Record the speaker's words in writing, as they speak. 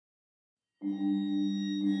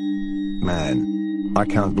Man, I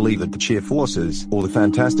can't believe that the cheer forces, or the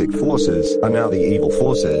fantastic forces, are now the evil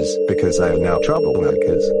forces, because they are now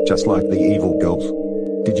troublemakers, just like the evil girls.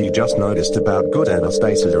 Did you just notice about good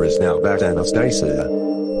Anastasia is now bad Anastasia?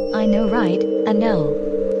 I know, right? I know.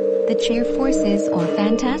 The cheer forces or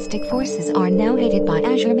fantastic forces are now hated by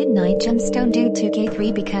Azure Midnight Gemstone Dude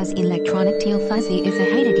 2K3 because Electronic Teal Fuzzy is a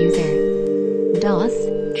hated user. DOS,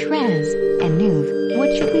 Trez, and Nuve,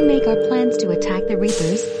 what should we make our plans to attack the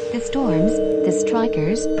Reapers, the Storms, the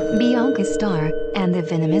Strikers, Bianca Star, and the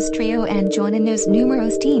Venomous Trio and join in those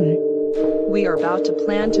Numeros team? We are about to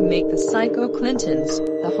plan to make the Psycho Clintons,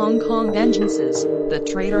 the Hong Kong Vengeances, the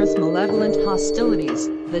traitorous malevolent hostilities,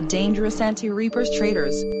 the dangerous anti-Reapers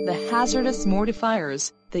traitors, the hazardous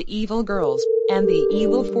mortifiers, the evil girls, and the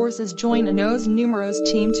evil forces join in those Numeros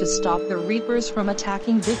team to stop the Reapers from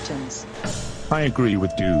attacking victims. I agree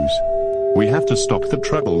with Dews. We have to stop the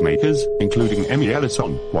troublemakers, including Emmy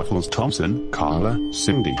Ellison, Waffles Thompson, Carla,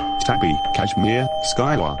 Cindy, Tabby, Kashmir,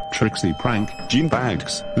 Skylar, Trixie Prank, Jean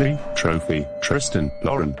Bags, Lee, Trophy, Tristan,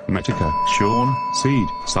 Lauren, Metica, Sean, Seed,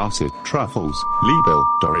 Sarsit, Truffles, Leebill,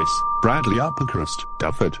 Doris, Bradley Uppercrust,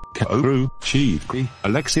 Dufford, Kaoru, Cheeky,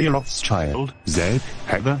 Alexia Rothschild, Zed,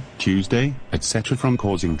 Heather, Tuesday, etc. from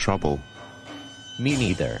causing trouble. Me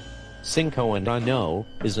neither. Cincuenta know,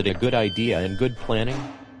 is it a good idea and good planning?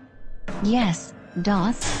 Yes,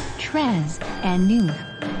 DOS, Trez, and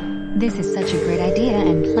Nuve. This is such a great idea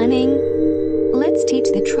and planning. Let's teach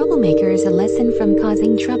the troublemakers a lesson from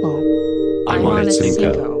causing trouble. I'm on it,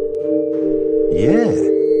 Cinco. Yeah,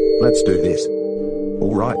 let's do this.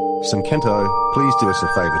 Alright, Cincuenta, please do us a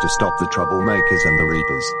favor to stop the troublemakers and the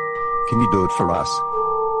Reapers. Can you do it for us?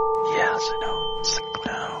 Yes, I know.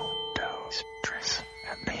 Cinco, Toes, Tris,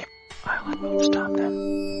 and me. I'll stop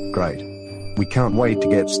them. Great. We can't wait to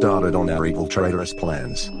get started on our evil traitorous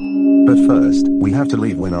plans. But first, we have to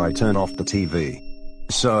leave when I turn off the TV.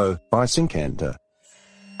 So, bye Cincuenta.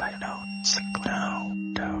 I know. Cinco,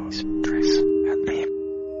 Toes, Tris, and me.